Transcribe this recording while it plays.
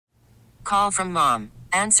Call from mom.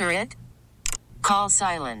 Answer it. Call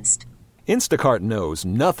silenced. Instacart knows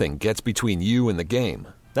nothing gets between you and the game.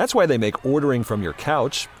 That's why they make ordering from your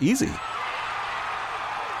couch easy.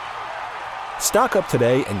 Stock up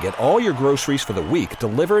today and get all your groceries for the week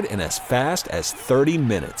delivered in as fast as 30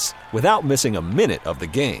 minutes without missing a minute of the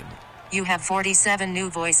game. You have 47 new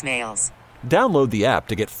voicemails. Download the app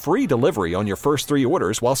to get free delivery on your first 3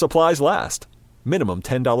 orders while supplies last. Minimum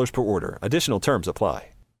 $10 per order. Additional terms apply.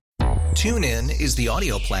 TuneIn is the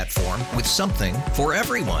audio platform with something for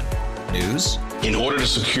everyone. News. In order to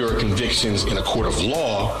secure convictions in a court of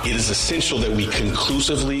law, it is essential that we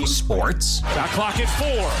conclusively. Sports. Got clock at 4.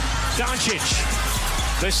 Doncic.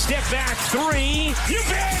 The step back 3. You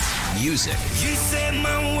bet. Music. You set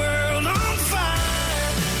my world on fire.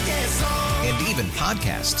 Yes, and even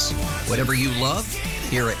podcasts. Whatever you love,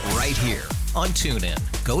 hear it right here on TuneIn.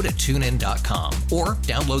 Go to TuneIn.com or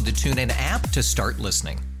download the TuneIn app to start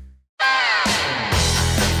listening.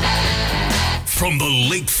 From the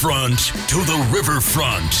lakefront to the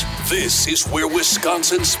riverfront, this is where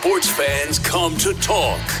Wisconsin sports fans come to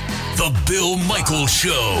talk. The Bill Michaels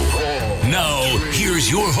Show. Now, here's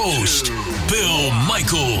your host, Bill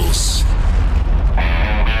Michaels.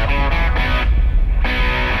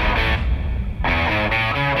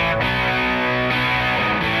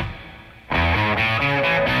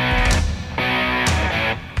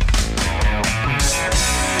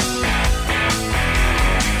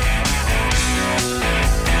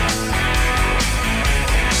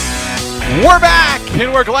 We're back,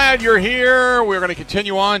 and we're glad you're here. We're going to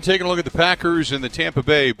continue on taking a look at the Packers and the Tampa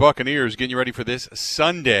Bay Buccaneers, getting you ready for this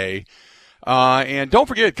Sunday. And don't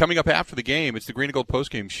forget, coming up after the game, it's the Green and Gold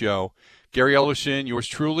postgame show. Gary Ellerson, yours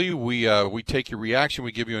truly. We take your reaction,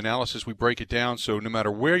 we give you analysis, we break it down. So no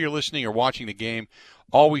matter where you're listening or watching the game,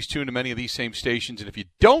 always tune to many of these same stations. And if you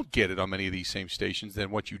don't get it on many of these same stations, then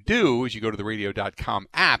what you do is you go to the radio.com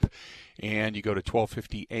app, and you go to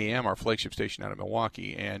 1250 AM, our flagship station out of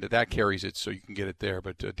Milwaukee, and that carries it so you can get it there.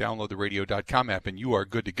 But download the radio.com app, and you are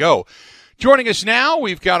good to go. Joining us now,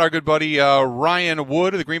 we've got our good buddy Ryan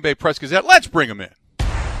Wood of the Green Bay Press-Gazette. Let's bring him in.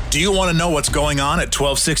 Do you want to know what's going on at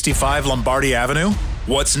 1265 Lombardi Avenue?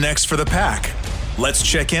 What's next for the Pack? Let's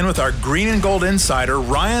check in with our Green and Gold insider,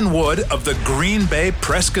 Ryan Wood of the Green Bay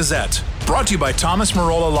Press-Gazette. Brought to you by Thomas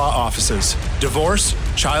Marola Law Offices. Divorce,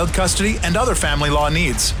 child custody, and other family law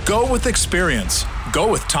needs. Go with experience.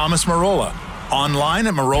 Go with Thomas Marola. Online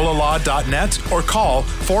at marolalaw.net or call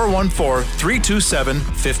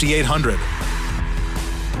 414-327-5800.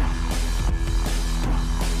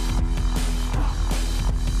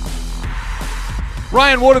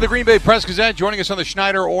 Ryan Wood of the Green Bay Press-Gazette joining us on the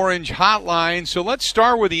Schneider Orange Hotline. So let's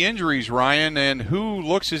start with the injuries, Ryan, and who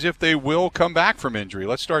looks as if they will come back from injury.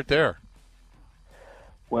 Let's start there.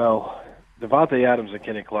 Well, Devontae Adams and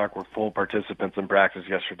Kenny Clark were full participants in practice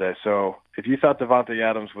yesterday. So if you thought Devontae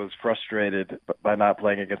Adams was frustrated by not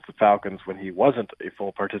playing against the Falcons when he wasn't a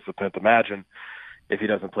full participant, imagine if he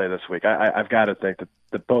doesn't play this week. I've got to think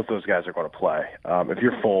that both those guys are going to play. If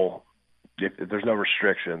you're full, if there's no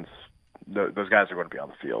restrictions, those guys are going to be on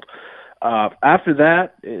the field. After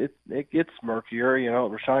that, it gets murkier. You know,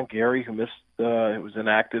 Rashawn Gary, who was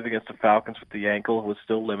inactive against the Falcons with the ankle, was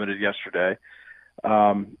still limited yesterday.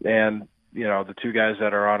 And, you know, the two guys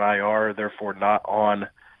that are on IR are therefore not on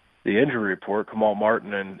the injury report, Kamal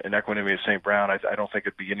Martin and Equanimeous St. Brown. I don't think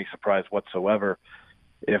it'd be any surprise whatsoever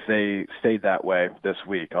if they stayed that way this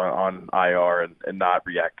week on IR and not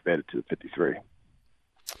reactivated to the 53.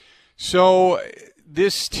 So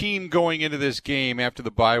this team going into this game after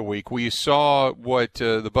the bye week, we saw what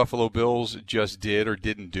the Buffalo Bills just did or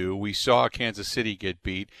didn't do. We saw Kansas City get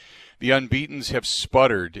beat. The unbeatens have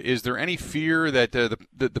sputtered. Is there any fear that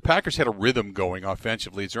the Packers had a rhythm going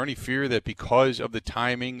offensively? Is there any fear that because of the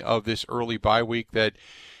timing of this early bye week that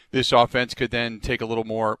this offense could then take a little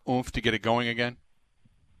more oomph to get it going again?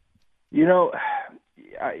 You know,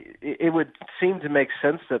 it would seem to make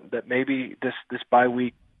sense that maybe this bye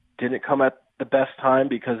week didn't come at the best time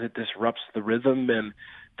because it disrupts the rhythm and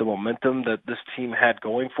the momentum that this team had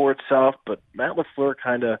going for itself. But Matt LaFleur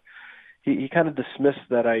kind of dismissed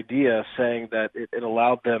that idea, saying that it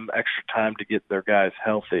allowed them extra time to get their guys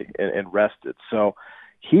healthy and rested. So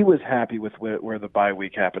he was happy with where the bye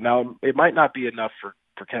week happened. Now, it might not be enough for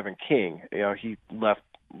Kevin King. You know, he left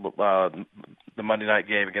the Monday night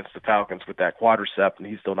game against the Falcons with that quadricep, and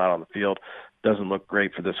he's still not on the field. Doesn't look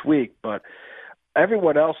great for this week, but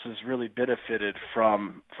everyone else has really benefited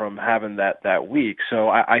from having that week. So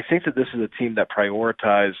I think that this is a team that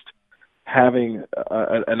prioritized having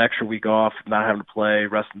an extra week off, not having to play,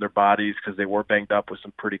 resting their bodies because they were banged up with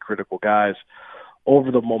some pretty critical guys,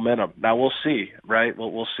 over the momentum. Now we'll see, right?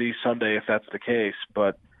 We'll see Sunday if that's the case,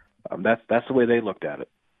 but that's the way they looked at it.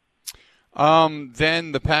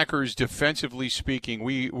 Then the Packers, defensively speaking,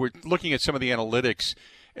 we're looking at some of the analytics,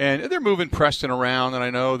 and they're moving Preston around, and I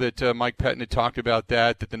know that Mike Pettin had talked about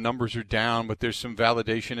that the numbers are down, but there's some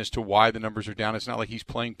validation as to why the numbers are down. It's not like he's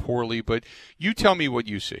playing poorly, but you tell me what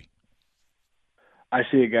you see. I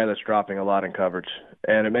see a guy that's dropping a lot in coverage,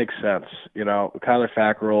 and it makes sense. You know, Kyler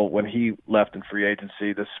Fackrell, when he left in free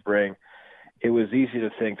agency this spring, it was easy to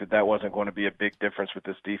think that wasn't going to be a big difference with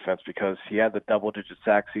this defense because he had the double-digit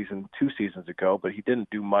sack season 2 seasons ago, but he didn't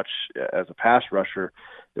do much as a pass rusher.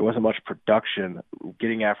 There wasn't much production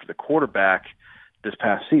getting after the quarterback this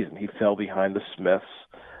past season. He fell behind the Smiths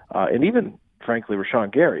and even, frankly,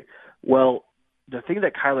 Rashawn Gary. Well, the thing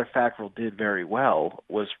that Kyler Fackrell did very well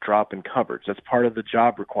was drop in coverage. That's part of the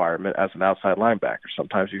job requirement as an outside linebacker.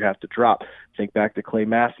 Sometimes you have to drop. Think back to Clay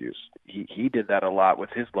Matthews. He did that a lot with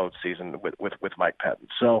his load season with Mike Pettin.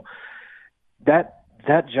 So that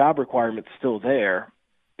job requirement's still there.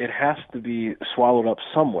 It has to be swallowed up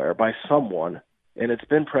somewhere by someone, and it's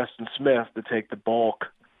been Preston Smith to take the bulk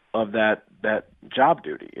of that job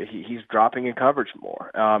duty. He's dropping in coverage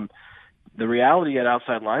more. The reality at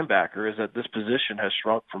outside linebacker is that this position has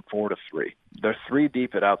shrunk from 4 to 3. They're 3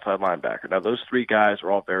 deep at outside linebacker. Now, those 3 guys are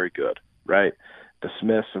all very good, right? The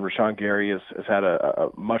Smiths and Rashawn Gary has had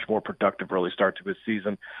a much more productive early start to his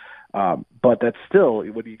season. But that's still,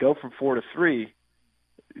 when you go from 4 to 3,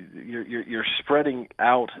 you're spreading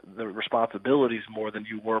out the responsibilities more than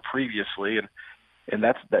you were previously. And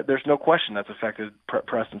there's no question that's affected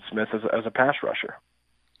Preston Smith as a pass rusher.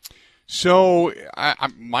 So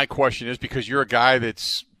my question is, because you're a guy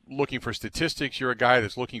that's looking for statistics, you're a guy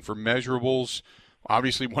that's looking for measurables,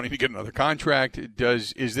 obviously wanting to get another contract.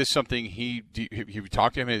 Is this something you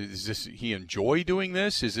talked to him? He enjoy doing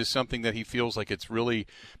this? Is this something that he feels like it's really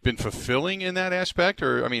been fulfilling in that aspect?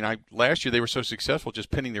 Or last year they were so successful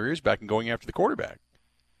just pinning their ears back and going after the quarterback.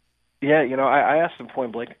 Yeah, I asked him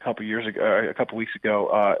point blank a couple weeks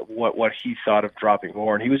ago, what he thought of dropping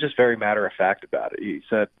more, and he was just very matter of fact about it. He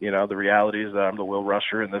said, the reality is that I'm the will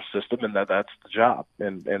rusher in this system, and that's the job.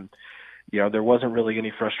 And there wasn't really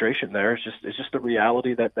any frustration there. It's just the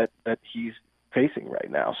reality that he's facing right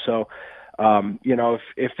now. So,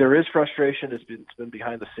 if there is frustration, it's been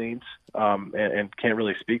behind the scenes, and can't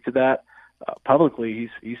really speak to that publicly.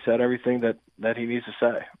 He's said everything that he needs to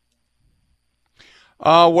say.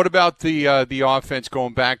 What about the offense,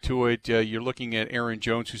 going back to it? You're looking at Aaron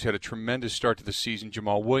Jones, who's had a tremendous start to the season,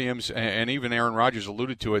 Jamal Williams, and even Aaron Rodgers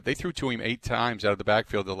alluded to it. They threw to him 8 times out of the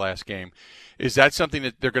backfield the last game. Is that something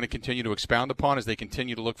that they're going to continue to expound upon as they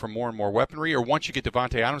continue to look for more and more weaponry? Or once you get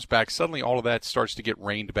Davante Adams back, suddenly all of that starts to get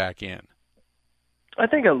reined back in? I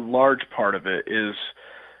think a large part of it is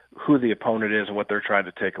who the opponent is and what they're trying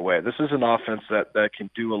to take away. This is an offense that can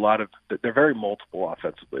do a lot of – they're very multiple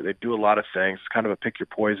offensively. They do a lot of things. It's kind of a pick your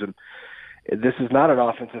poison. This is not an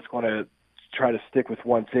offense that's going to try to stick with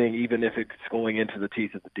one thing, even if it's going into the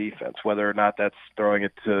teeth of the defense, whether or not that's throwing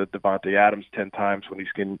it to Davante Adams 10 times when he's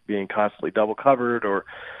being constantly double covered, or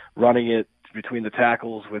running it between the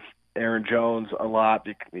tackles with Aaron Jones a lot,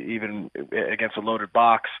 even against a loaded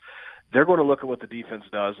box. They're going to look at what the defense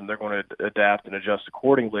does, and they're going to adapt and adjust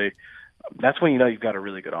accordingly. That's when you've got a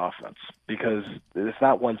really good offense, because it's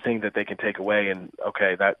not one thing that they can take away and,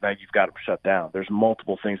 okay, now you've got them shut down. There's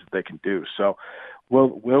multiple things that they can do. So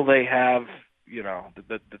will they have,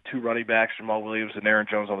 the 2 running backs, Jamal Williams and Aaron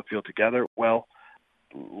Jones, on the field together? Well,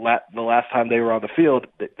 the last time they were on the field,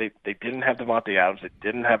 they didn't have Davante Adams. They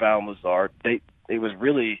didn't have Allen Lazard. It was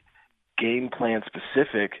really game plan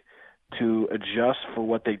specific to adjust for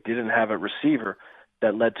what they didn't have at receiver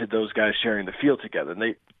that led to those guys sharing the field together.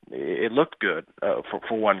 And it looked good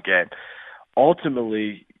for one game.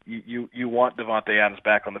 Ultimately, you want Davante Adams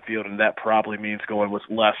back on the field, and that probably means going with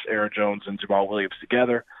less Aaron Jones and Jamal Williams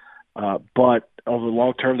together. But over the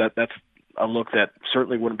long term, that's a look that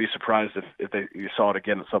certainly wouldn't be surprised if you saw it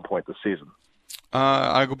again at some point this season.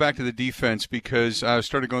 I go back to the defense because I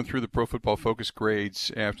started going through the Pro Football Focus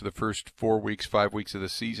grades after the first 5 weeks of the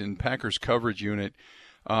season. Packers coverage unit,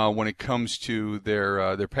 when it comes to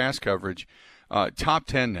their pass coverage, top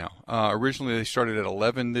 10 now. Originally they started at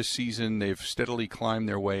 11 this season. They've steadily climbed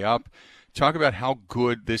their way up. Talk about how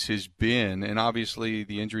good this has been, and obviously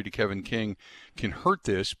the injury to Kevin King can hurt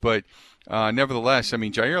this, but nevertheless,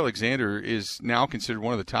 Jair Alexander is now considered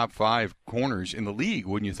one of the top 5 corners in the league,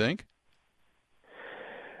 wouldn't you think?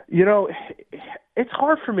 It's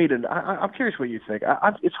hard for me to – I'm curious what you think.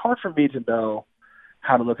 It's hard for me to know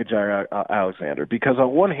how to look at Jair Alexander, because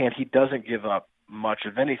on one hand, he doesn't give up much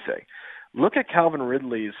of anything. Look at Calvin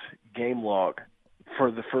Ridley's game log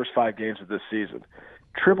for the first 5 games of this season.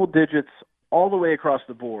 Triple digits all the way across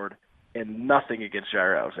the board and nothing against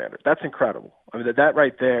Jair Alexander. That's incredible. I mean, that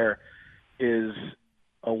right there is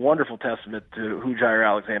a wonderful testament to who Jair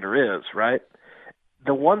Alexander is, right?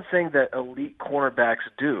 The one thing that elite cornerbacks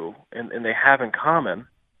do, and they have in common,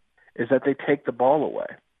 is that they take the ball away.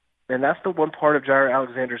 And that's the one part of Jair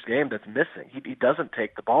Alexander's game that's missing. He doesn't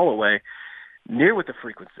take the ball away near with the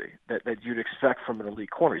frequency that you'd expect from an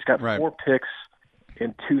elite corner. He's got 4 picks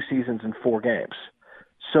in 2 seasons and 4 games.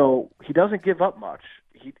 So he doesn't give up much.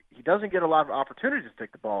 He doesn't get a lot of opportunities to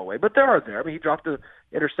take the ball away, but there are there. I mean, he dropped the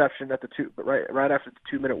interception at the right after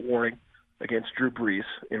the 2-minute warning against Drew Brees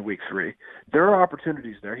in Week 3. There are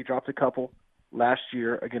opportunities there. He dropped a couple last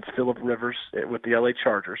year against Phillip Rivers with the LA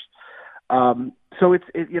Chargers. So it's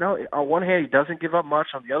on one hand, he doesn't give up much.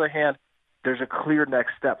 On the other hand, there's a clear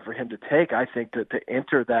next step for him to take, I think, to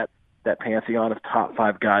enter that pantheon of top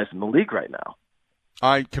 5 guys in the league right now.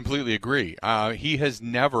 I completely agree. He has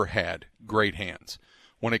never had great hands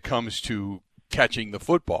when it comes to catching the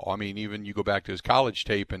football. I mean, even you go back to his college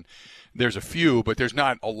tape, and there's a few, but there's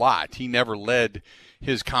not a lot. He never led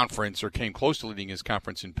his conference or came close to leading his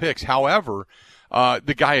conference in picks. However,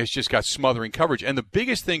 the guy has just got smothering coverage. And the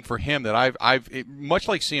biggest thing for him that I've much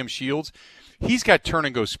like Sam Shields, he's got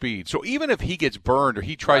turn-and-go speed. So even if he gets burned or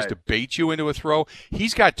he tries to bait you into a throw,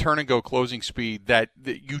 he's got turn-and-go closing speed that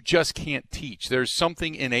you just can't teach. There's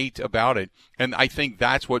something innate about it, and I think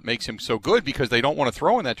that's what makes him so good, because they don't want to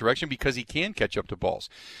throw in that direction because he can catch up to balls.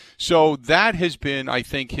 So that has been, I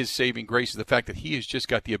think, his saving grace, is the fact that he has just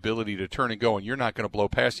got the ability to turn and go, and you're not going to blow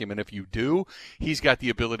past him. And if you do, he's got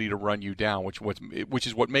the ability to run you down, which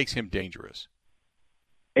is what makes him dangerous.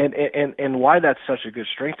 And why that's such a good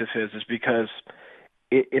strength of his is because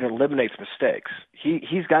it eliminates mistakes.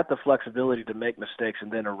 He's got the flexibility to make mistakes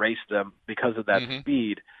and then erase them because of that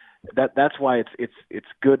speed. That's why it's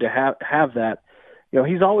good to have that. You know,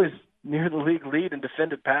 he's always near the league lead in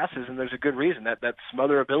defended passes, and there's a good reason. That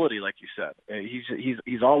smother ability, like you said,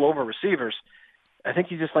 he's all over receivers. I think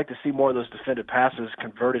you just like to see more of those defended passes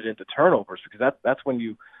converted into turnovers, because that's when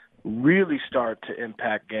you really start to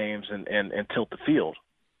impact games and tilt the field.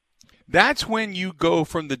 That's when you go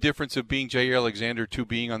from the difference of being Jair Alexander to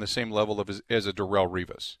being on the same level as a Darrelle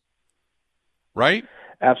Revis, right?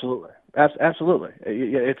 Absolutely. Absolutely.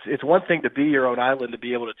 It's one thing to be your own island, to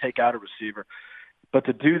be able to take out a receiver, but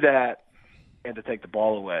to do that and to take the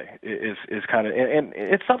ball away is kind of, and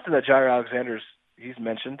it's something that Jair Alexander's, he's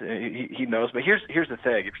mentioned, he knows. But here's the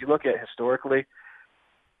thing: if you look at historically,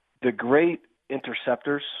 the great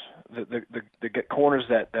interceptors, the corners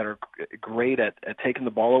that are great at taking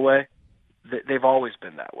the ball away, they've always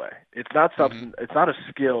been that way. It's not something. It's not a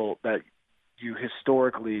skill that you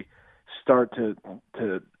historically start to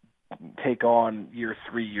take on year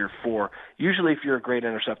 3, year 4. Usually, if you're a great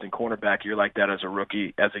intercepting cornerback, you're like that as a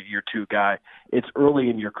rookie, as a year 2 guy. It's early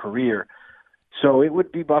in your career. So it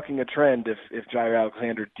would be bucking a trend if Jair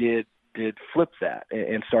Alexander did flip that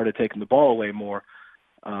and started taking the ball away more.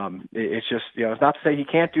 It's just, it's not to say he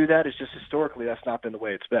can't do that. It's just historically that's not been the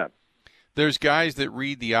way it's been. There's guys that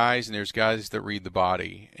read the eyes and there's guys that read the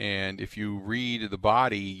body. And if you read the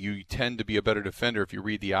body, you tend to be a better defender. If you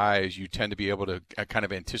read the eyes, you tend to be able to kind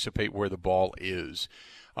of anticipate where the ball is.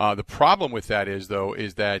 The problem with that is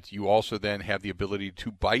that you also then have the ability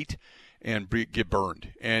to bite and get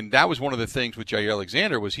burned. And that was one of the things with Jair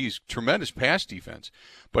Alexander, was he's tremendous pass defense,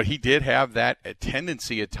 but he did have that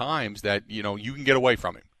tendency at times that, you can get away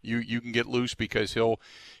from him. You can get loose because he'll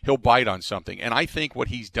bite on something. And I think what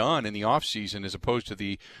he's done in the offseason, as opposed to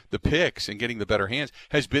the picks and getting the better hands,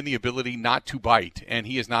 has been the ability not to bite. And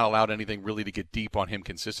he has not allowed anything really to get deep on him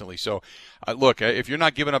consistently. So, look, if you're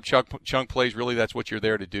not giving up chunk plays, really that's what you're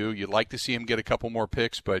there to do. You'd like to see him get a couple more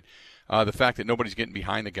picks, but the fact that nobody's getting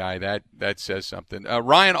behind the guy, that says something.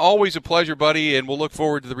 Ryan, always a pleasure, buddy, and we'll look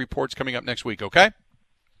forward to the reports coming up next week, okay?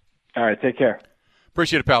 All right, take care.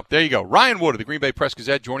 Appreciate it, pal. There you go. Ryan Wood of the Green Bay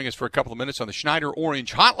Press-Gazette joining us for a couple of minutes on the Schneider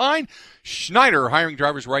Orange Hotline. Schneider hiring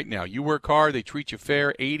drivers right now. You work hard, they treat you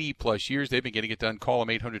fair, 80-plus years. They've been getting it done. Call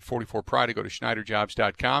them 844-PRIDE. Go to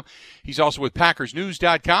SchneiderJobs.com. He's also with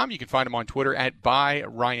PackersNews.com. You can find him on Twitter at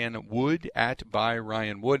 @ByRyanWood,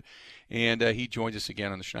 @ByRyanWood. And he joins us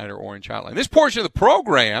again on the Schneider Orange Hotline. This portion of the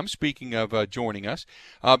program, speaking of joining us,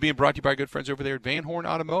 being brought to you by our good friends over there at Van Horn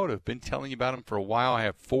Automotive. Been telling you about them for a while. I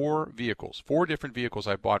have 4 different vehicles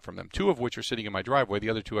I bought from them, 2 of which are sitting in my driveway. The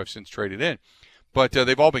other 2 I've since traded in. But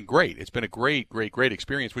they've all been great. It's been a great, great, great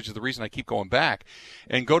experience, which is the reason I keep going back.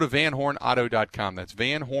 And go to VanHornAuto.com. That's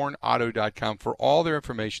VanHornAuto.com for all their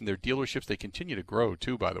information. Their dealerships, they continue to grow,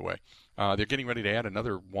 too, by the way. They're getting ready to add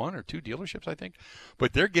another 1 or 2 dealerships, I think.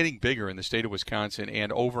 But they're getting bigger in the state of Wisconsin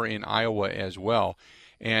and over in Iowa as well.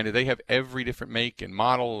 And they have every different make and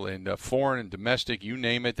model and foreign and domestic, you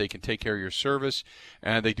name it. They can take care of your service.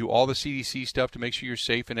 And they do all the CDC stuff to make sure you're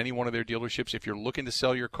safe in any one of their dealerships. If you're looking to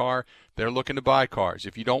sell your car, they're looking to buy cars.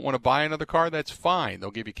 If you don't want to buy another car, that's fine.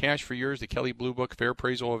 They'll give you cash for yours, the Kelley Blue Book, fair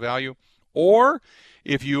appraisal of value. Or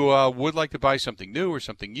if you would like to buy something new or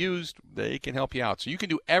something used, they can help you out. So you can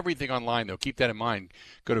do everything online, though. Keep that in mind.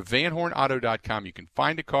 Go to VanHornAuto.com. You can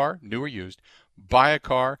find a car, new or used, buy a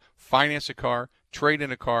car, finance a car, trade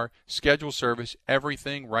in a car, schedule service,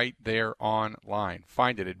 everything right there online.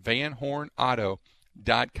 Find it at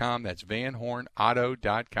VanHornAuto.com. That's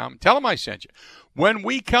VanHornAuto.com. Tell them I sent you. When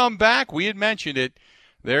we come back, we had mentioned it,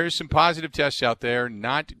 there's some positive tests out there.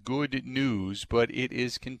 Not good news, but it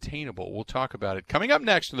is containable. We'll talk about it coming up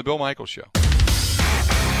next on The Bill Michaels Show.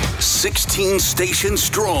 16 stations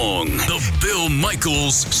strong. The Bill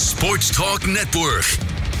Michaels Sports Talk Network.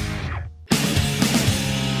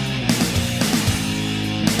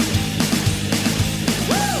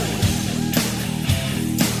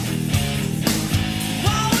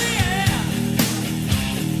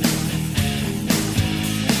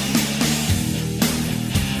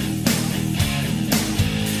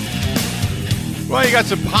 Well, you got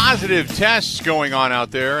some positive tests going on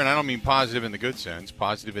out there, and I don't mean positive in the good sense,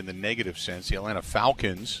 positive in the negative sense. The Atlanta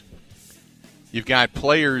Falcons, you've got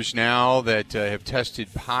players now that have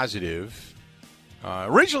tested positive.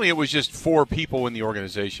 Originally, it was just 4 people in the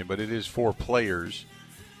organization, but it is 4 players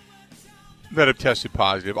that have tested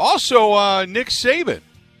positive. Also, Nick Saban.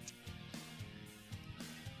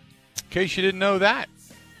 In case you didn't know that.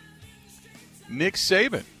 Nick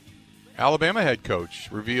Saban, Alabama head coach,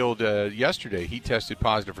 revealed yesterday he tested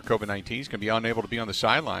positive for COVID-19. He's going to be unable to be on the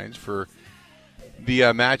sidelines for the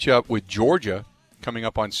matchup with Georgia coming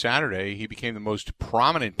up on Saturday. He became the most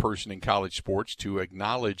prominent person in college sports to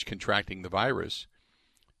acknowledge contracting the virus.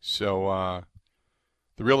 So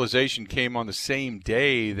the realization came on the same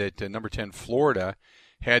day that number 10 Florida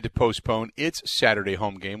had to postpone its Saturday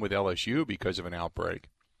home game with LSU because of an outbreak.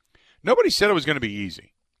 Nobody said it was going to be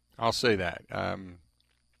easy. I'll say that.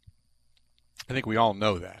 I think we all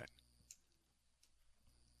know that.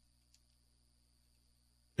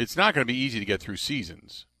 It's not going to be easy to get through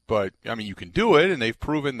seasons, but, I mean, you can do it, and they've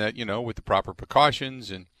proven that, you know, with the proper precautions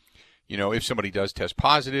and, you know, if somebody does test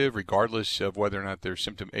positive, regardless of whether or not they're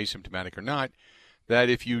asymptomatic or not, that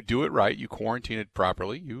if you do it right, you quarantine it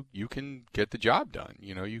properly, you can get the job done.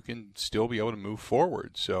 You know, you can still be able to move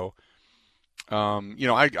forward. So, you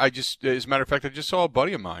know, I just, as a matter of fact, I just saw a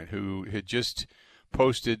buddy of mine who had just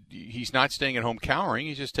posted he's not staying at home cowering.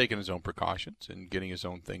 He's just taking his own precautions and getting his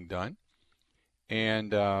own thing done.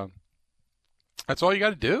 And that's all you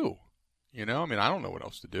got to do. You know, I mean, I don't know what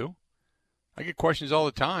else to do. I get questions all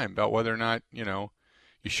the time about whether or not, you know,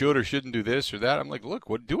 you should or shouldn't do this or that. I'm like, look,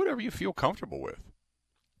 do whatever you feel comfortable with.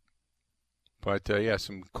 But, yeah,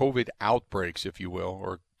 some COVID outbreaks, if you will,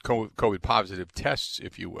 or COVID positive tests,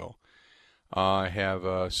 if you will,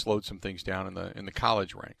 have slowed some things down in the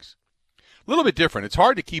college ranks. A little bit different. It's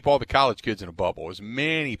hard to keep all the college kids in a bubble, as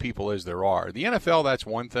many people as there are. The NFL, that's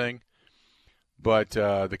one thing, but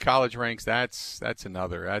the college ranks, that's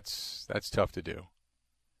another. That's tough to do.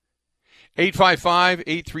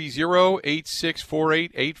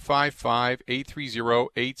 855-830-8648,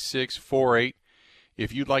 855-830-8648.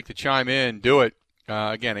 If you'd like to chime in, do it.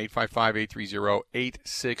 Again,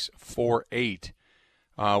 855-830-8648.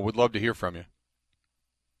 Would love to hear from you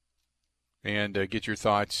and get your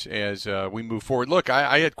thoughts as we move forward. Look,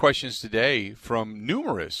 I had questions today from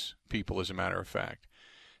numerous people, as a matter of fact,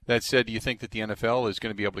 that said, do you think that the NFL is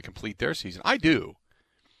going to be able to complete their season? I do.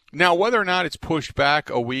 Now, whether or not it's pushed back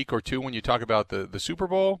a week or two when you talk about the Super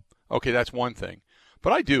Bowl, okay, that's one thing.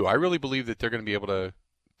 But I do. I really believe that they're going to be able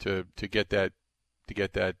to get that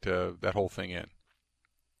that whole thing in.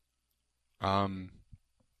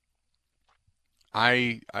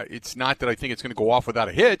 It's not that I think it's going to go off without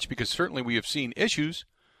a hitch, because certainly we have seen issues,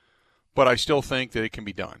 but I still think that it can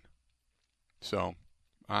be done. So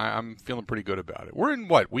I'm feeling pretty good about it. We're in,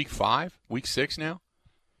 week 5, week 6 now?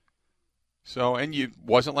 So, and you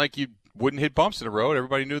wasn't like you wouldn't hit bumps in the road.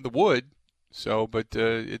 Everybody knew the wood. So, but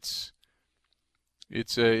it's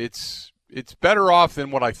better off than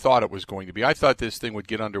what I thought it was going to be. I thought this thing would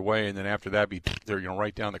get underway, and then after that be there,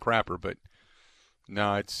 right down the crapper. But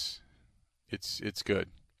no, it's good.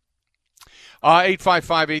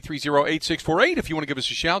 855-830-8648. If you want to give us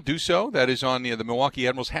a shout, do so. That is on the Milwaukee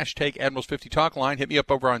Admirals #Admirals50 Talk line. Hit me up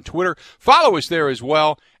over on Twitter. Follow us there as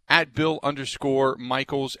well, at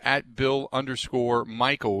Bill_Michaels, at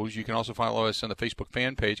Bill_Michaels. You can also follow us on the Facebook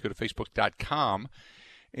fan page. Go to facebook.com.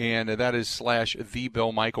 And that is / The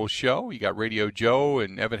Bill Michaels Show. You got Radio Joe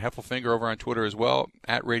and Evan Heffelfinger over on Twitter as well,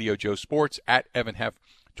 at Radio Joe Sports, at Evan Heff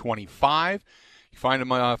 25. You find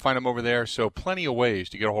them over there. So plenty of ways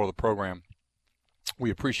to get a hold of the program. We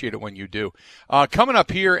appreciate it when you do. Coming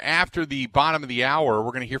up here after the bottom of the hour,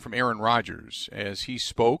 we're going to hear from Aaron Rodgers as he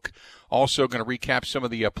spoke. Also going to recap some of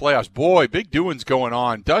the playoffs. Boy, big doings going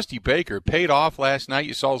on. Dusty Baker paid off last night.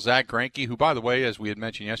 You saw Zach Greinke, who, by the way, as we had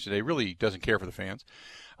mentioned yesterday, really doesn't care for the fans.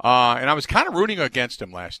 And I was kind of rooting against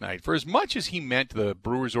him last night. For as much as he meant to the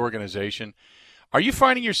Brewers organization, are you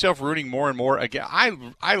finding yourself rooting more and more again?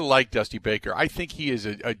 I like Dusty Baker. I think he is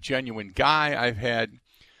a genuine guy. I've had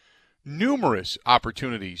numerous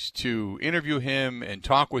opportunities to interview him and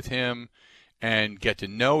talk with him and get to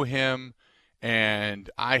know him. And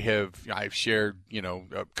I've shared,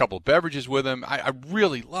 a couple of beverages with him. I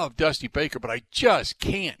really love Dusty Baker, but I just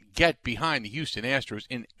can't get behind the Houston Astros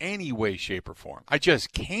in any way, shape, or form. I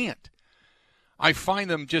just can't. I find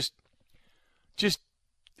them just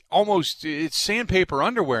almost, it's sandpaper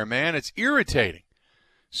underwear, man. It's irritating.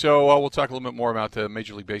 So we'll talk a little bit more about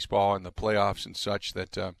Major League Baseball and the playoffs and such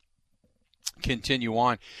that continue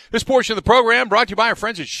on. This portion of the program brought to you by our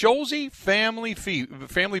friends at Scholze Family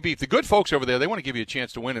Beef. The good folks over there, they want to give you a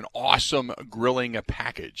chance to win an awesome grilling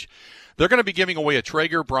package. They're going to be giving away a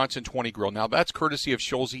Traeger Bronson 20 grill. Now, that's courtesy of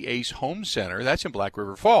Scholze Ace Home Center. That's in Black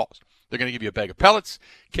River Falls. They're going to give you a bag of pellets,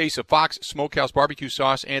 case of Fox Smokehouse barbecue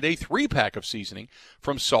sauce, and a 3-pack of seasoning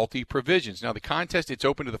from Salty Provisions. Now, the contest, it's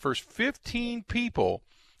open to the first 15 people.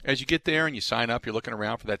 As you get there and you sign up, you're looking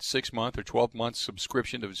around for that 6-month or 12-month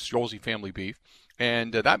subscription to Scholze Family Beef.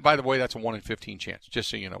 And that, by the way, that's a 1 in 15 chance, just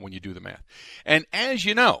so you know when you do the math. And as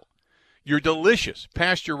you know, your delicious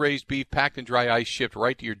pasture-raised beef packed in dry ice shipped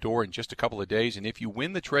right to your door in just a couple of days. And if you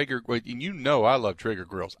win the Traeger, and you know I love Traeger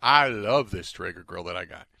grills. I love this Traeger grill that I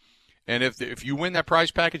got. And if you win that prize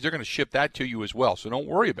package, they're going to ship that to you as well. So don't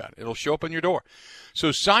worry about it. It'll show up on your door.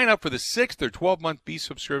 So sign up for the 6th or 12-month beef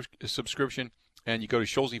subscription. And you go to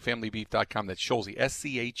ScholzeFamilyBeef.com. That's Scholze,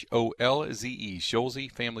 SCHOLZE,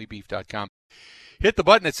 ScholzeFamilyBeef.com. Hit the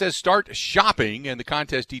button that says Start Shopping, and the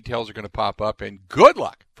contest details are going to pop up. And good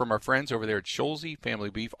luck from our friends over there at Scholze Family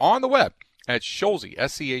Beef on the web at Scholze,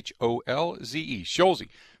 SCHOLZE,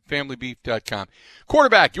 ScholzeFamilyBeef.com.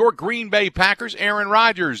 Quarterback, your Green Bay Packers, Aaron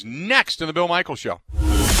Rodgers, next in the Bill Michaels Show.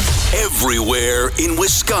 Everywhere in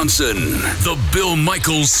Wisconsin, the Bill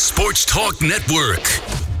Michaels Sports Talk Network.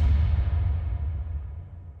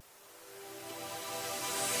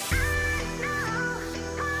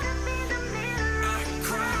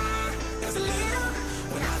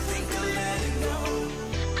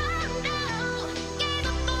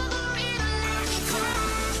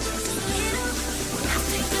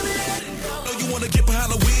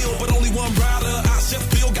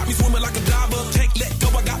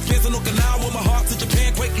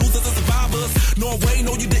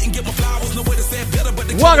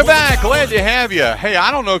 Welcome back. Glad to have you. Hey,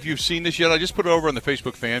 I don't know if you've seen this yet. I just put it over on the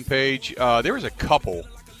Facebook fan page. There was a couple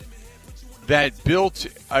that built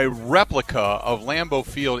a replica of Lambeau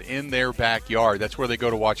Field in their backyard. That's where they go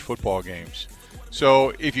to watch football games.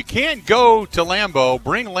 So if you can't go to Lambeau,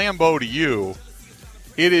 bring Lambeau to you.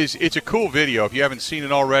 It's a cool video. If you haven't seen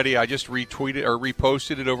it already, I just retweeted or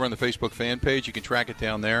reposted it over on the Facebook fan page. You can track it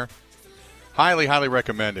down there. Highly, highly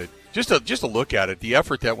recommended. Just a look at it, the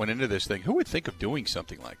effort that went into this thing. Who would think of doing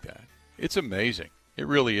something like that? It's amazing. It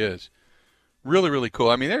really is. Really, really cool.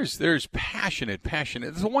 I mean, there's passionate.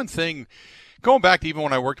 There's the one thing, going back to even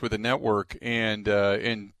when I worked with the network and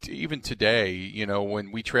even today,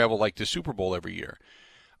 when we travel like to Super Bowl every year,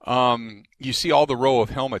 you see all the row of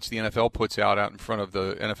helmets the NFL puts out in front of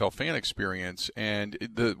the NFL fan experience, and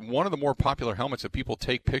one of the more popular helmets that people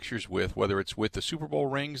take pictures with, whether it's with the Super Bowl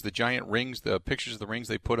rings, the giant rings, the pictures of the rings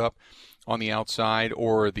they put up on the outside,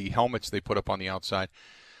 or the helmets they put up on the outside.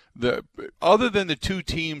 Other than the two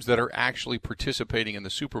teams that are actually participating in the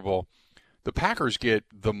Super Bowl, the Packers get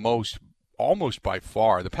the most, almost by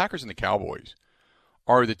far. The Packers and the Cowboys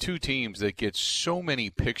are the two teams that get so many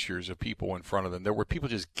pictures of people in front of them, where people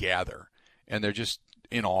just gather and they're just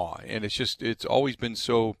in awe. And it's always been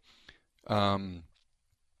so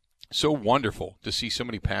wonderful to see so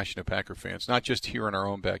many passionate Packer fans, not just here in our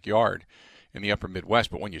own backyard in the upper Midwest,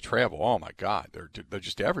 but when you travel, oh my God, they're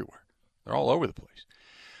just everywhere. They're all over the place.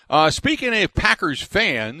 Speaking of Packers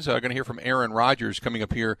fans, I'm going to hear from Aaron Rodgers coming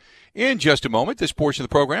up here in just a moment. This portion of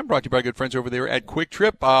the program brought to you by good friends over there at Quick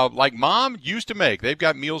Trip. Like Mom used to make. They've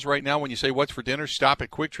got meals right now. When you say what's for dinner, stop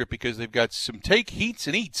at Quick Trip because they've got some take, heats,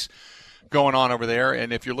 and eats going on over there.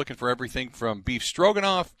 And if you're looking for everything from beef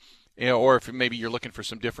stroganoff, or if maybe you're looking for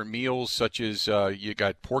some different meals, such as you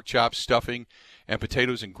got pork chops, stuffing, and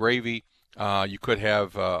potatoes and gravy. You could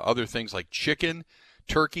have other things like chicken,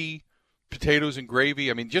 turkey, potatoes and gravy.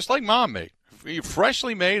 I mean, just like Mom made.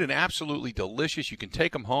 Freshly made and absolutely delicious. You can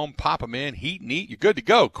take them home, pop them in, heat and eat. You're good to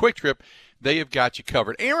go. Quick Trip, they have got you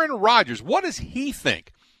covered. Aaron Rodgers, what does he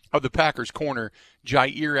think of the Packers corner,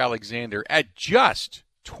 Jair Alexander, at just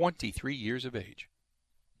 23 years of age?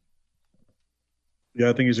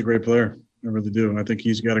 Yeah, I think he's a great player. I really do. I think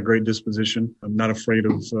he's got a great disposition. I'm not afraid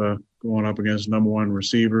of going up against number one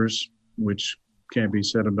receivers, which can't be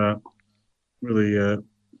said about really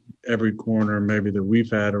every corner maybe that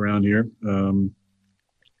we've had around here in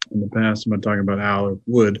the past. I'm not talking about Al or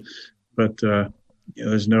Wood, but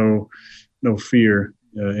there's no fear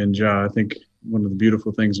in Ja. I think one of the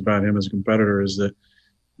beautiful things about him as a competitor is that,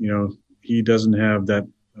 he doesn't have that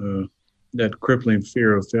crippling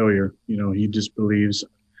fear of failure. He just believes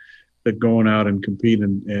that going out and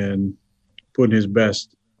competing and putting his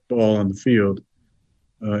best ball on the field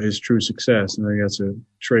is true success. And I think that's a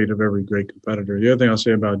trait of every great competitor. The other thing I'll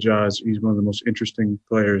say about Ja is he's one of the most interesting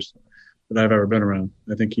players that I've ever been around.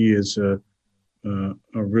 I think he is a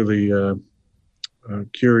really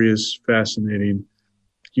curious, fascinating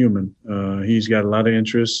human. He's got a lot of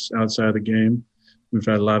interests outside the game. We've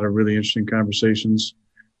had a lot of really interesting conversations.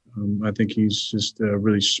 I think he's just a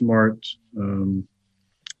really smart,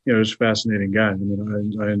 just fascinating guy. I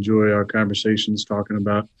mean, I enjoy our conversations talking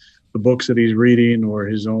about the books that he's reading or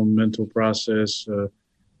his own mental process,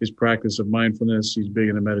 his practice of mindfulness. He's big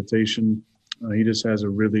into meditation. He just has a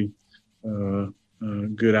really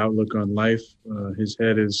good outlook on life. His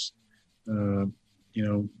head is,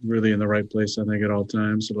 really in the right place, I think, at all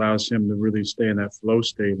times. It allows him to really stay in that flow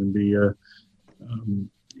state and be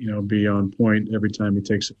on point every time he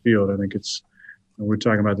takes the field. I think we're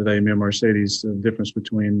talking about today, me and Mercedes, the difference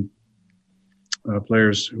between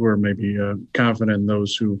players who are maybe confident and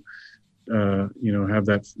those who, have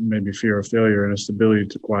that maybe fear of failure and a stability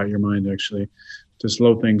to quiet your mind, actually, to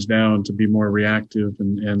slow things down, to be more reactive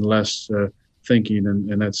and less thinking.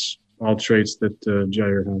 And that's all traits that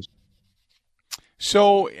Jair has.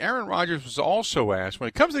 So Aaron Rodgers was also asked, when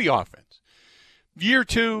it comes to the offense, year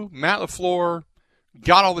two, Matt LaFleur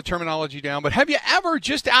got all the terminology down, but have you ever,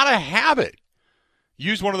 just out of habit,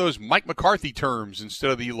 used one of those Mike McCarthy terms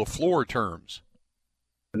instead of the LaFleur terms?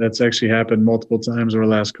 That's actually happened multiple times over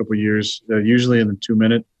the last couple of years, usually in the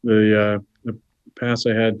 2-minute. The pass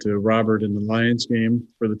I had to Robert in the Lions game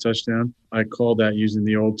for the touchdown, I called that using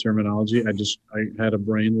the old terminology. I had a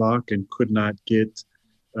brain lock and could not get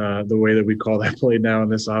the way that we call that play now in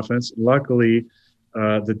this offense. Luckily,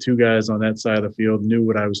 the two guys on that side of the field knew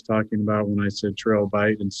what I was talking about when I said trail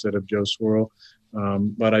bite instead of Joe Swirl.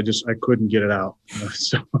 But I couldn't get it out.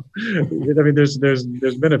 So, I mean, there's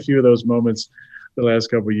been a few of those moments the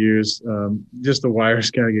last couple of years. Just the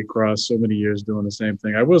wires kind of get crossed so many years doing the same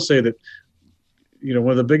thing. I will say that,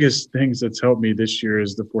 one of the biggest things that's helped me this year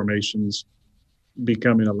is the formations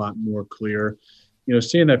becoming a lot more clear.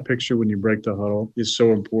 Seeing that picture when you break the huddle is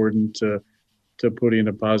so important to putting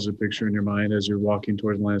a positive picture in your mind as you're walking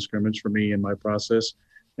towards the line of scrimmage for me in my process.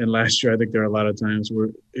 And last year, I think there are a lot of times where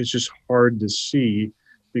it's just hard to see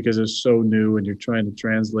because it's so new and you're trying to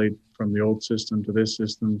translate from the old system to this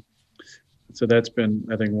system. So that's been,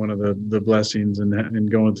 I think, one of the blessings in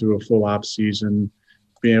going through a full ops season,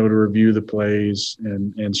 being able to review the plays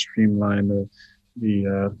and streamline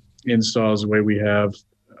the installs the way we have.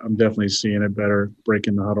 I'm definitely seeing it better,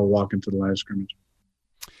 breaking the huddle, walking to the line of scrimmage.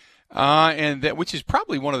 And that, which is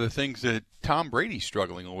probably one of the things that Tom Brady's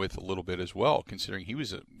struggling with a little bit as well, considering he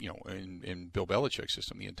was in Bill Belichick's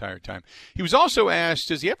system the entire time. He was also asked,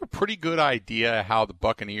 does he have a pretty good idea how the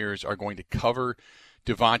Buccaneers are going to cover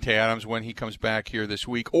Davante Adams when he comes back here this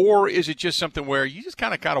week, or is it just something where you just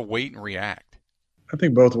kind of got to wait and react? I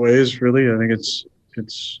think both ways, really. I think it's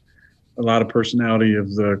a lot of personality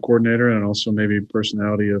of the coordinator and also maybe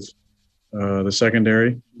personality of the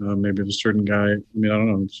secondary. Maybe if a certain guy, I don't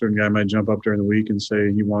know, a certain guy might jump up during the week and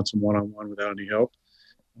say he wants him one-on-one without any help.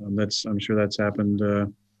 I'm sure that's happened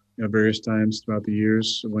various times throughout the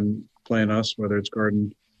years when playing us, whether it's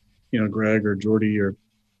guarding, Greg or Jordy or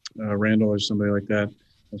Randall or somebody like that.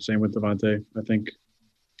 Same with Davante. I think,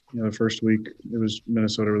 the first week it was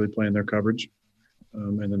Minnesota really playing their coverage.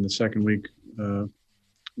 And then the second week, a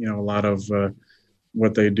lot of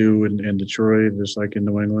what they do in Detroit, just like in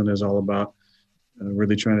New England, is all about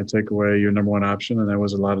really trying to take away your number one option. And that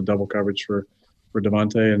was a lot of double coverage for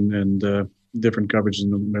Davante and different coverages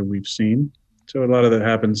than we've seen. So a lot of that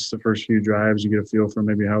happens the first few drives. You get a feel for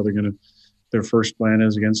maybe how their first plan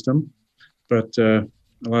is against them. but a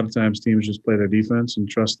lot of times teams just play their defense and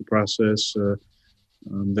trust the process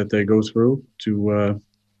that they go through to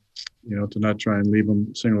not try and leave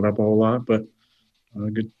them singled up a whole lot. But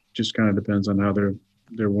it just kind of depends on how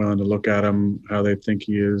they're willing to look at him, how they think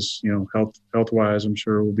he is, health wise. I'm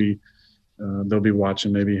sure they'll be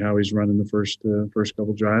watching maybe how he's running the first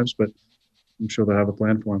couple drives, but I'm sure they'll have a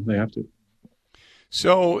plan for him. They have to.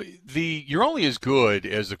 So you're only as good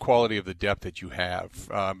as the quality of the depth that you have,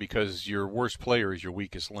 because your worst player is your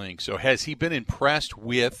weakest link. So has he been impressed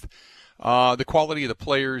with the quality of the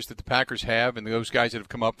players that the Packers have and those guys that have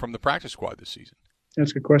come up from the practice squad this season?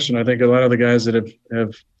 That's a good question. I think a lot of the guys that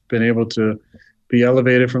have been able to be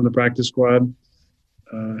elevated from the practice squad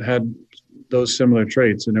had those similar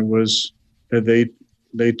traits, and it was that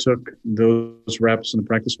they took those reps in the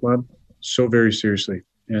practice squad so very seriously,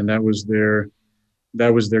 and that was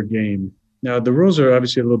their game. Now the rules are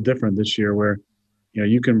obviously a little different this year, where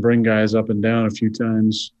you can bring guys up and down a few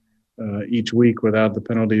times each week without the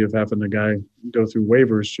penalty of having the guy go through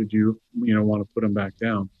waivers should you want to put him back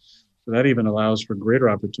down. So that even allows for greater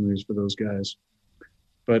opportunities for those guys.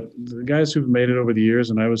 But the guys who've made it over the years,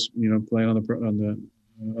 and I was playing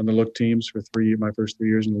on the look teams for my first 3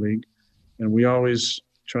 years in the league, and we always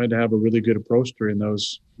tried to have a really good approach during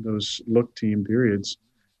those look team periods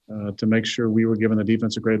to make sure we were giving the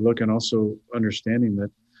defense a great look, and also understanding that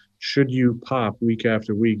should you pop week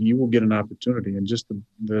after week, you will get an opportunity. And just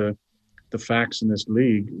the facts in this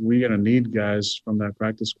league, we're going to need guys from that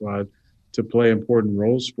practice squad to play important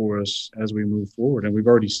roles for us as we move forward. And we've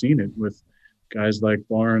already seen it with guys like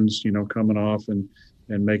Barnes, coming off and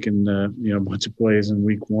making a bunch of plays in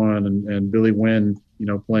week one, and Billy Wynn,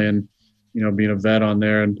 playing, being a vet on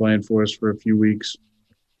there and playing for us for a few weeks,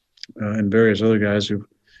 and various other guys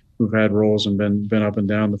who've had roles and been up and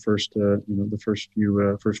down the first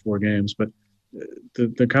four games. But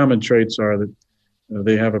the common traits are that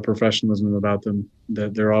they have a professionalism about them,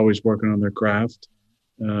 that they're always working on their craft.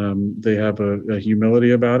 They have a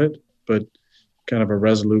humility about it, but kind of a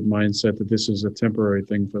resolute mindset that this is a temporary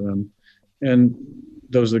thing for them. And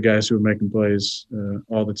those are the guys who are making plays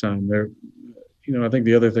all the time. I think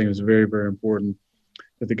the other thing that's very, very important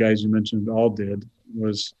that the guys you mentioned all did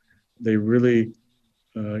was they really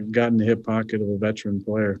got in the hip pocket of a veteran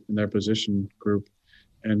player in their position group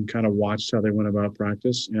and kind of watched how they went about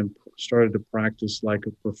practice and started to practice like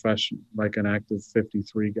a professional, like an active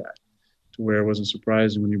 53 guy, to where it wasn't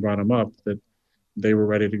surprising when you brought them up that they were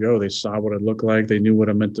ready to go. They saw what it looked like. They knew what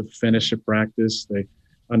it meant to finish a practice. They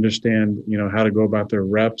understand, how to go about their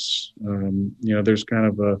reps. There's kind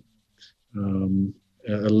of a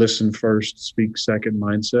listen first, speak second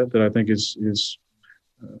mindset that I think is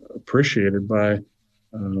appreciated by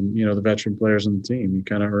the veteran players on the team. You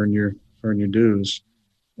kind of earn your dues,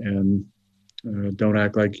 and don't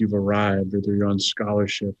act like you've arrived or you're on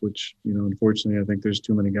scholarship, which, unfortunately, I think there's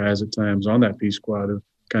too many guys at times on that P squad who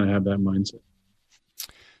kind of have that mindset.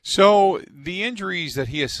 So the injuries that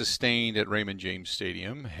he has sustained at Raymond James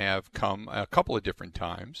Stadium have come a couple of different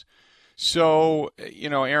times. So,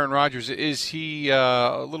 Aaron Rodgers, is he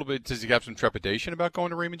does he have some trepidation about going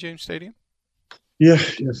to Raymond James Stadium? Yeah,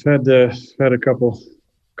 I've had a couple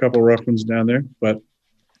rough ones down there, but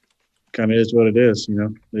kind of is what it is.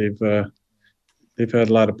 They've had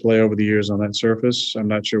a lot of play over the years on that surface. I'm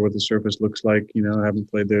not sure what the surface looks like. I haven't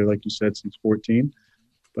played there, like you said, since 2014,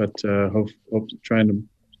 but hope trying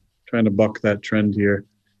to buck that trend here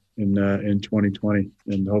in 2020,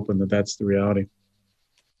 and hoping that that's the reality.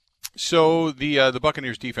 So the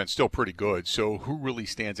Buccaneers defense still pretty good. So who really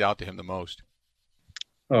stands out to him the most?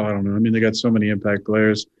 Oh, I don't know. I mean, they got so many impact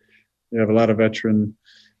players. They have a lot of veteran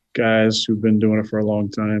guys who've been doing it for a long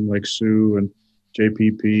time, like Sue and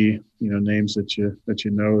JPP, names that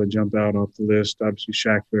that jump out off the list. Obviously,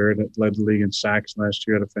 Shaq Barrett that led the league in sacks last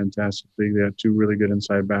year, had a fantastic league. They had two really good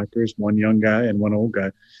inside backers, one young guy and one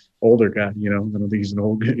older guy. I don't think he's an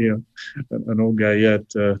old guy yet,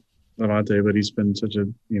 Lavonte, but he's been such a,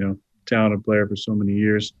 talented player for so many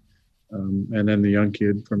years. And then the young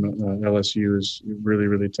kid from LSU is a really,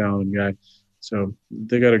 really talented guy. So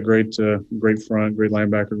they got a great front, great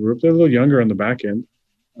linebacker group. They're a little younger on the back end.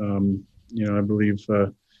 I believe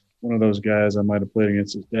one of those guys I might have played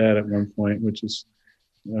against his dad at one point, which is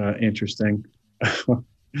interesting. I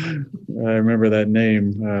remember that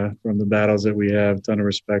name from the battles that we have. A ton of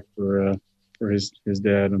respect for his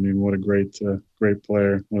dad. I mean, what a great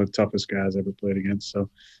player, one of the toughest guys I ever played against. So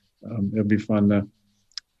it'll be fun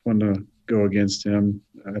to go against him.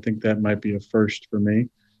 I think that might be a first for me.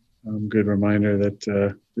 Good reminder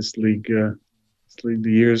that this league, the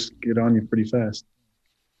years get on you pretty fast.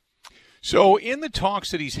 So in the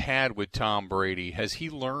talks that he's had with Tom Brady, has he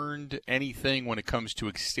learned anything when it comes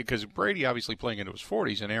to – because Brady obviously playing into his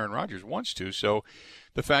 40s and Aaron Rodgers wants to. So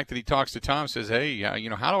the fact that he talks to Tom says, hey,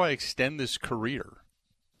 how do I extend this career?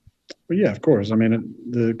 Well, yeah, of course. I mean,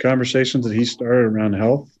 the conversations that he started around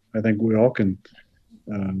health, I think we all can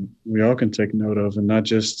take note of, and not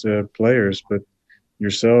just players, but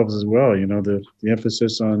yourselves as well. The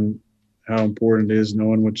emphasis on how important it is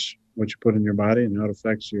knowing what you put in your body and how it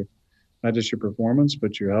affects your – not just your performance,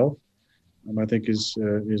 but your health, I think is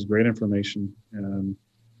great information.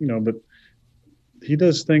 But he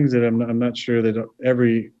does things that I'm not sure that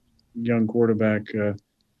every young quarterback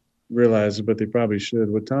realizes, but they probably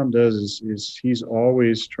should. What Tom does is he's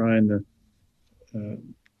always trying to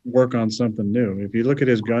work on something new. If you look at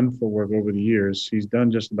his gun footwork over the years, he's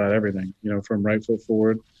done just about everything, from right foot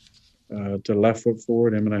forward to left foot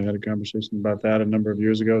forward. Him and I had a conversation about that a number of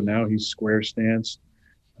years ago. Now he's square stance.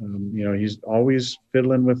 He's always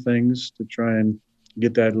fiddling with things to try and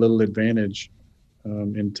get that little advantage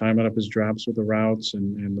in timing up his drops with the routes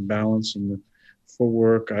and the balance and the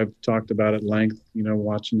footwork. I've talked about at length,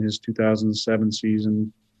 watching his 2007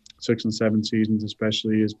 season, 6 and 7 seasons,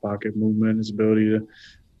 especially his pocket movement, his ability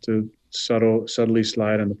to subtly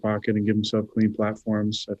slide in the pocket and give himself clean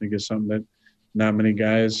platforms. I think is something that not many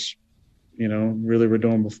guys, really were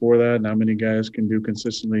doing before that. Not many guys can do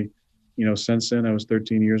consistently. Since then, that was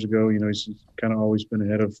 13 years ago. He's kind of always been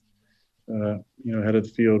ahead of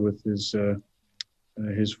the field with his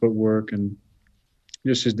footwork and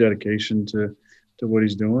just his dedication to what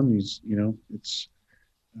he's doing.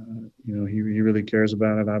 He really cares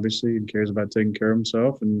about it, obviously, and cares about taking care of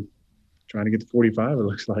himself and trying to get to 45. It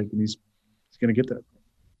looks like, and he's going to get that.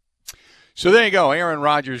 So there you go, Aaron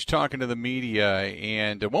Rodgers talking to the media.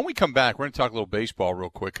 And when we come back, we're going to talk a little baseball real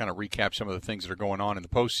quick, kind of recap some of the things that are going on in the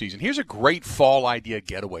postseason. Here's a great fall idea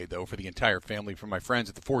getaway, though, for the entire family from my friends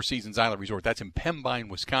at the Four Seasons Island Resort. That's in Pembine,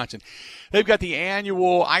 Wisconsin. They've got the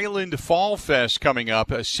annual Island Fall Fest coming up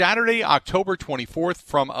Saturday, October 24th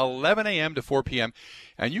from 11 a.m. to 4 p.m.,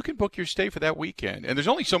 and you can book your stay for that weekend. And there's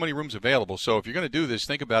only so many rooms available, so if you're going to do this,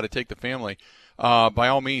 think about it, take the family. By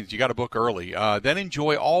all means, you got to book early. Then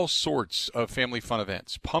enjoy all sorts of family fun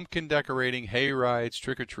events. Pumpkin decorating, hay rides,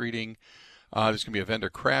 trick-or-treating. There's going to be a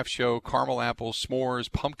vendor craft show, caramel apples,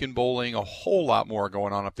 s'mores, pumpkin bowling, a whole lot more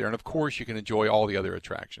going on up there. And, of course, you can enjoy all the other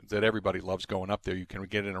attractions that everybody loves going up there. You can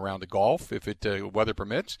get in around the golf if weather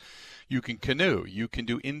permits. You can canoe. You can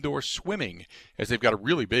do indoor swimming, as they've got a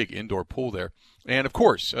really big indoor pool there. And, of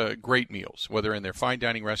course, great meals, whether in their fine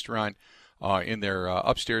dining restaurant, in their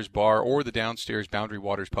upstairs bar, or the downstairs Boundary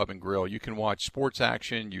Waters Pub and Grill. You can watch sports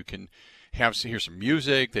action. You can hear some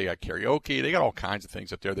music. They got karaoke. They got all kinds of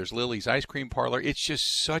things up there. There's Lily's Ice Cream Parlor. It's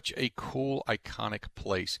just such a cool, iconic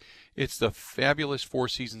place. It's the fabulous Four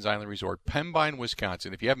Seasons Island Resort, Pembine,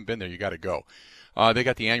 Wisconsin. If you haven't been there, you got to go. They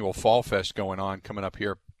got the annual Fall Fest going on coming up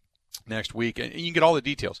here next week, and you can get all the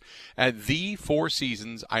details at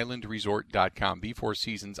thefourseasonsislandresort.com,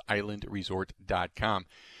 thefourseasonsislandresort.com.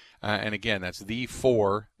 And again, that's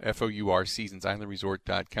F-O-U-R,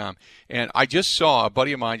 seasonsislandresort.com. And I just saw, a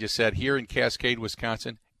buddy of mine just said, here in Cascade,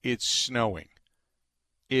 Wisconsin, it's snowing.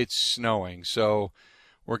 It's snowing. So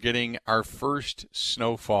we're getting our first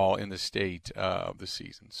snowfall in the state of the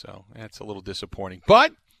season. So that's a little disappointing.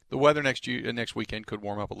 But the weather next weekend could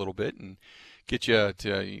warm up a little bit and give you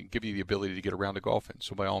the ability to get around to golfing.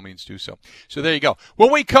 So by all means, do so. So there you go.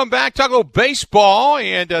 When we come back, talk a little baseball,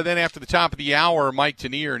 and then after the top of the hour, Mike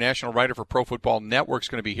Tanier, national writer for Pro Football Network, is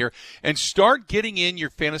going to be here. And start getting in your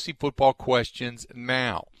fantasy football questions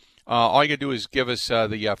now. All you got to do is give us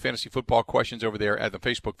the fantasy football questions over there at the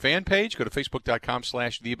Facebook fan page. Go to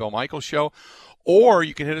facebook.com/The Bill Michaels Show. Or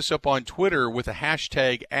you can hit us up on Twitter with the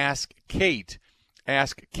hashtag AskKate.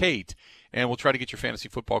 Ask Kate. And we'll try to get your fantasy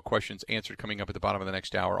football questions answered coming up at the bottom of the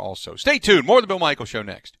next hour also. Stay tuned. More of the Bill Michaels Show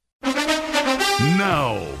next.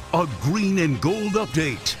 Now, a green and gold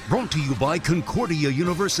update brought to you by Concordia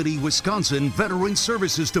University, Wisconsin Veteran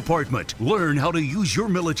Services Department. Learn how to use your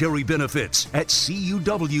military benefits at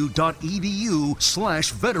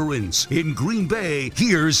cuw.edu/veterans. In Green Bay,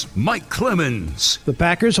 here's Mike Clemens. The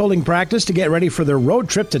Packers holding practice to get ready for their road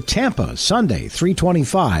trip to Tampa Sunday,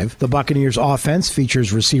 3:25. The Buccaneers offense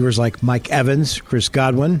features receivers like Mike Evans, Chris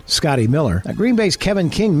Godwin, Scotty Miller. Now, Green Bay's Kevin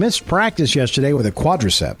King missed practice yesterday with a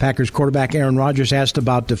quadricep. Packers quarterback Aaron Rodgers asked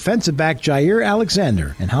about defensive back Jair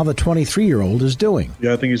Alexander and how the 23-year-old is doing.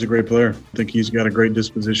 Yeah, I think he's a great player. I think he's got a great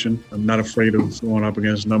disposition. I'm not afraid of going up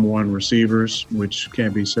against number one receivers, which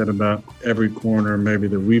can't be said about every corner maybe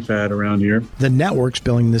that we've had around here. The network's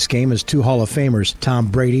billing this game as two Hall of Famers, Tom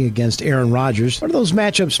Brady against Aaron Rodgers. What do those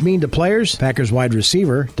matchups mean to players? Packers wide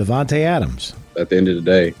receiver Davante Adams. At the end of the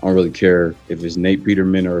day, I don't really care if it's Nate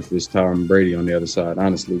Peterman or if it's Tom Brady on the other side,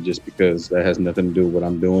 honestly, just because that has nothing to do with what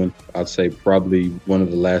I'm doing. I'd say probably one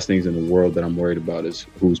of the last things in the world that I'm worried about is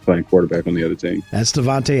who's playing quarterback on the other team. That's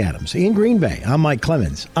Davante Adams. In Green Bay, I'm Mike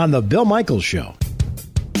Clemens on The Bill Michaels Show.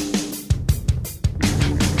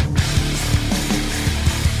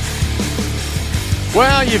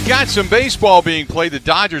 Well, you've got some baseball being played. The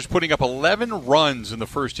Dodgers putting up 11 runs in the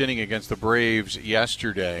first inning against the Braves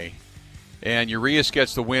yesterday. And Urias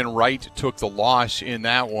gets the win. Wright took the loss in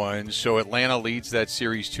that one. So Atlanta leads that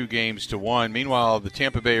series 2-1. Meanwhile, the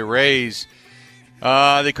Tampa Bay Rays,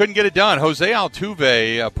 they couldn't get it done. Jose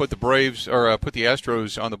Altuve put the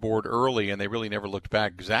Astros on the board early, and they really never looked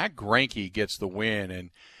back. Zach Greinke gets the win,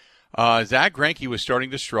 and Zach Greinke was starting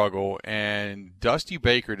to struggle, and Dusty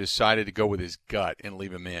Baker decided to go with his gut and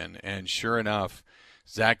leave him in. And sure enough,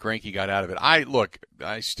 Zach Greinke got out of it.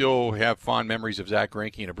 I still have fond memories of Zach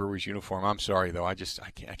Greinke in a Brewers uniform. I'm sorry, though. I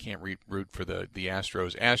can't root for the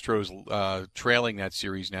Astros. Astros trailing that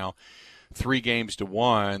series now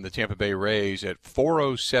 3-1. The Tampa Bay Rays at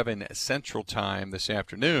 4:07 Central Time this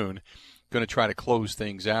afternoon going to try to close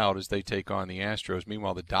things out as they take on the Astros.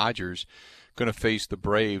 Meanwhile, the Dodgers going to face the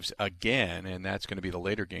Braves again, and that's going to be the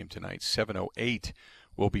later game tonight. 7:08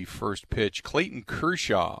 will be first pitch. Clayton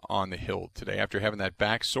Kershaw on the hill today after having that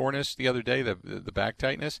back soreness the other day, the back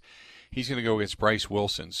tightness. He's going to go against Bryce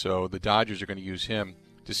Wilson. So the Dodgers are going to use him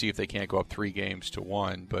to see if they can't go up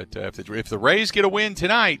 3-1. But if the Rays get a win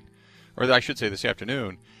tonight, or I should say this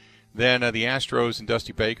afternoon, then the Astros and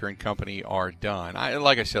Dusty Baker and company are done.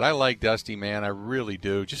 Like I said, I like Dusty, man. I really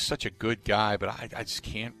do. Just such a good guy, but I just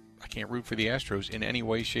can't root for the Astros in any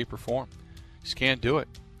way, shape, or form. Just can't do it.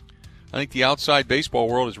 I think the outside baseball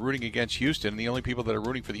world is rooting against Houston, and the only people that are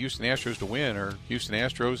rooting for the Houston Astros to win are Houston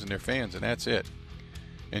Astros and their fans, and that's it.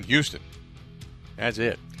 And Houston. That's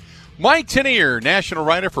it. Mike Tenier, national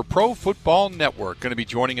writer for Pro Football Network, going to be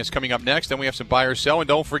joining us coming up next. Then we have some buy or sell, and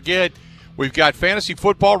don't forget, we've got fantasy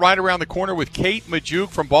football right around the corner with Kate Majuk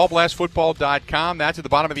from ballblastfootball.com. That's at the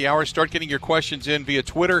bottom of the hour. Start getting your questions in via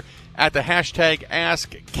Twitter at the hashtag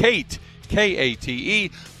AskKate,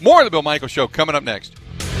 K-A-T-E. More of the Bill Michaels Show coming up next.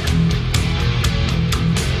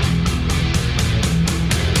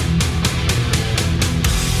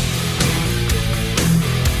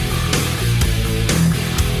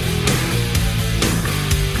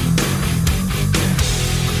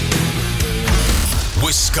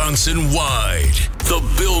 Wisconsin-wide,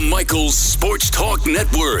 the Bill Michaels Sports Talk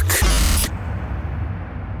Network.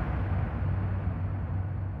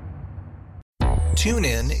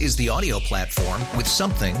 TuneIn is the audio platform with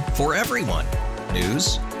something for everyone.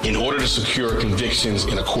 News. In order to secure convictions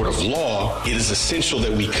in a court of law, it is essential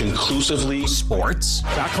that we conclusively. Sports.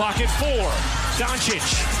 Got clock at 4.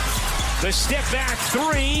 Doncic. The step back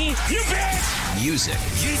 3. You bet. Music.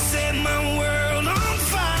 You set my world on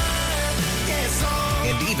fire.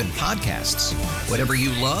 And even podcasts. Whatever you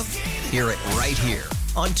love, hear it right here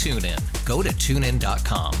on TuneIn. Go to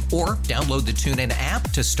TuneIn.com or download the TuneIn app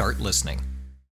to start listening.